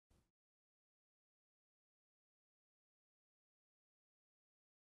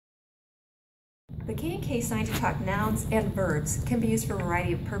The K&K Sign to Talk Nouns and Verbs can be used for a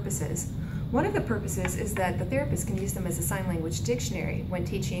variety of purposes. One of the purposes is that the therapist can use them as a sign language dictionary when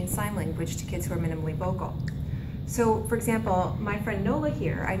teaching sign language to kids who are minimally vocal. So, for example, my friend Nola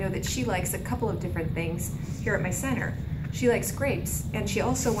here, I know that she likes a couple of different things here at my center. She likes grapes, and she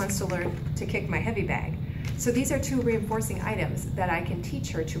also wants to learn to kick my heavy bag. So these are two reinforcing items that I can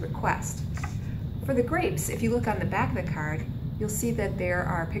teach her to request. For the grapes, if you look on the back of the card, you'll see that there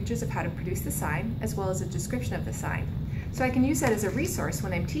are pictures of how to produce the sign, as well as a description of the sign. So I can use that as a resource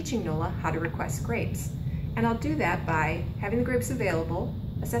when I'm teaching Nola how to request grapes. And I'll do that by having the grapes available,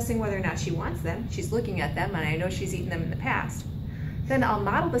 assessing whether or not she wants them. She's looking at them, and I know she's eaten them in the past. Then I'll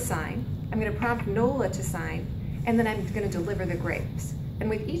model the sign. I'm going to prompt Nola to sign, and then I'm going to deliver the grapes. And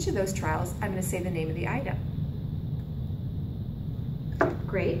with each of those trials, I'm going to say the name of the item.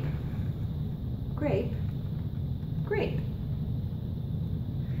 Grape, grape, grape.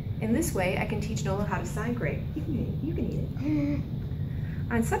 In this way, I can teach Nola how to sign grape. You can eat it. You can eat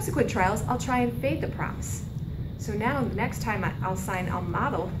it. On subsequent trials, I'll try and fade the prompts. So now, the next time I'll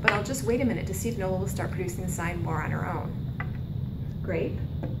model, but I'll just wait a minute to see if Nola will start producing the sign more on her own. Grape,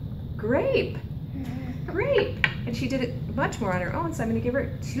 grape, grape. And she did it much more on her own, so I'm going to give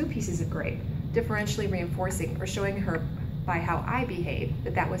her 2 pieces of grape, differentially reinforcing or showing her by how I behave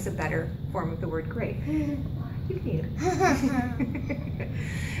that that was a better form of the word grape. You can eat it.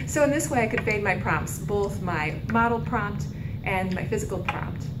 So in this way I could fade my prompts, both my model prompt and my physical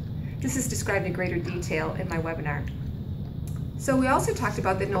prompt. This is described in greater detail in my webinar. So we also talked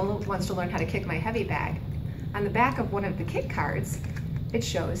about that Nola wants to learn how to kick my heavy bag. On the back of one of the kick cards, it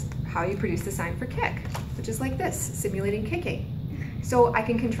shows how you produce the sign for kick, which is like this, simulating kicking. So I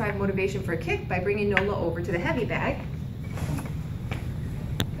can contrive motivation for a kick by bringing Nola over to the heavy bag.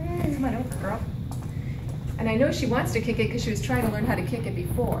 Come on over, girl. And I know she wants to kick it because she was trying to learn how to kick it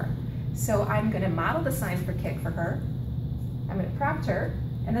before. So I'm going to model the sign for kick for her. I'm going to prompt her,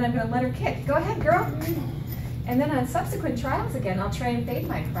 and then I'm going to let her kick. Go ahead, girl. And then on subsequent trials again, I'll try and fade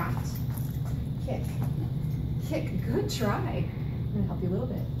my prompt. Kick. Kick. Good try. I'm going to help you a little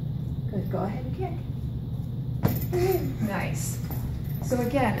bit. Good. Go ahead and kick. Nice. So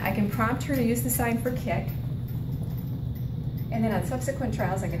again, I can prompt her to use the sign for kick. And then on subsequent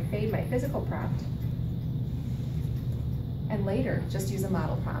trials, I can fade my physical prompt. And later, just use a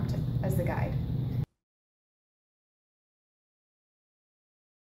model prompt as the guide.